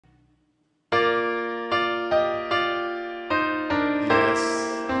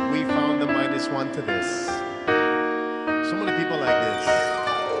this one to this. So many people like this.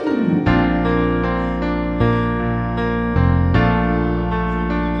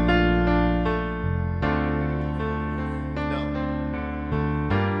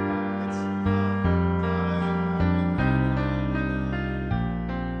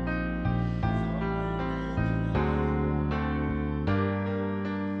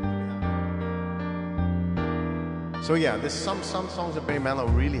 So yeah, there's some songs of Barry Manilow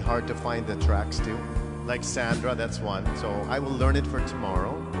are really hard to find the tracks to. Like Sandra, that's one. So I will learn it for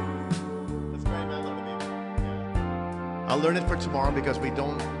tomorrow. That's Barry Manilow to me. Yeah. I'll learn it for tomorrow because I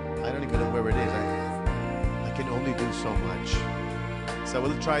don't even know where it is. I can only do so much. So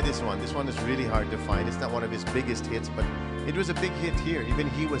we'll try this one. This one is really hard to find. It's not one of his biggest hits, but it was a big hit here. Even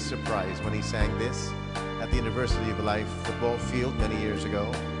he was surprised when he sang this at the University of Life football field many years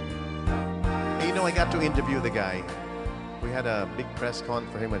ago. And you know, I got to interview the guy. We had a big press con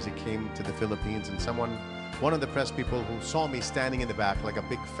for him as he came to the Philippines, and one of the press people who saw me standing in the back like a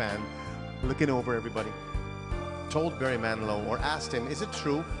big fan, looking over everybody, told Barry Manilow, or asked him, is it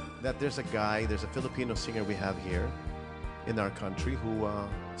true that there's a Filipino singer we have here in our country who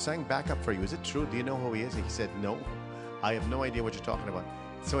sang backup for you? Is it true? Do you know who he is? And he said, no, I have no idea what you're talking about.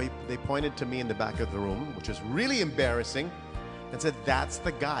 So they pointed to me in the back of the room, which was really embarrassing, and said, that's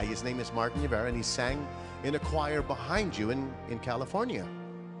the guy. His name is NIEVERA, and he sang in a choir behind you in California.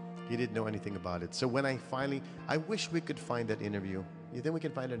 He didn't know anything about it. So when I wish we could find that interview. You think we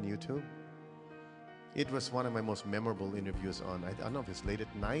can find it on YouTube? It was one of my most memorable interviews on, I don't know if it's Late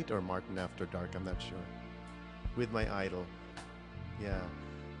at Night or Martin After Dark, I'm not sure. With my idol. Yeah.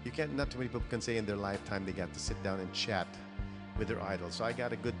 Not too many people can say in their lifetime they got to sit down and chat with their idol. So I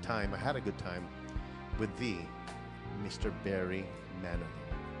had a good time with the Mr. Barry Manilow.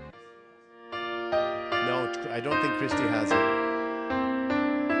 No, I don't think Christy has it.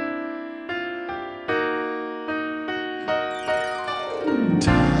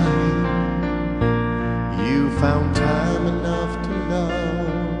 Time, you found time enough to love,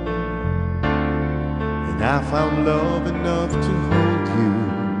 and I found love enough to hold you.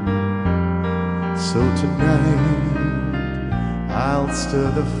 So tonight, I'll stir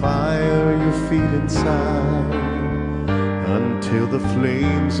the fire you feel inside, until the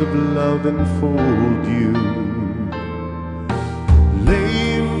flames of love enfold you.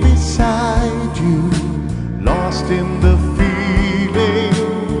 Laying beside you, lost in the feeling,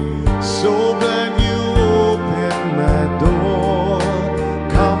 so glad you opened my door.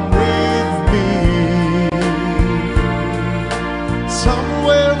 Come with me.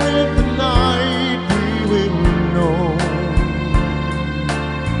 Somewhere in the night we will know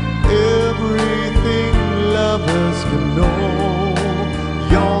everything lovers can know.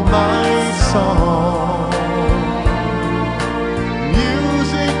 You're my song,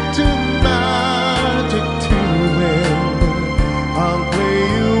 music to magic to end. I'll play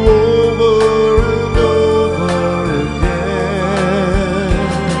you over and over again.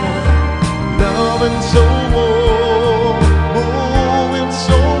 Loving so warm, moving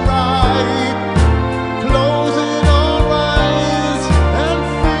so right, closing our eyes and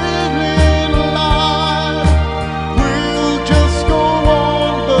feeling alive. We'll just go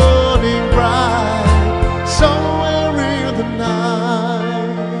on burning bright, somewhere in the night.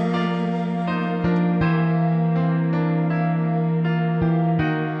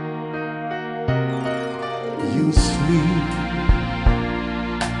 You sleep,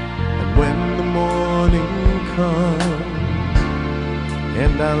 and when the morning comes,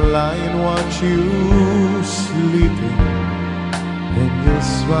 and I lie and watch you sleeping, and you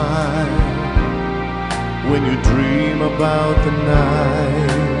smile when you dream about the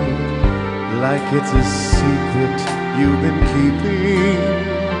night, like it's a secret you've been keeping.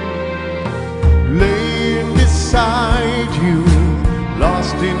 Laying beside you,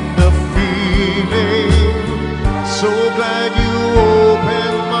 lost in the feeling,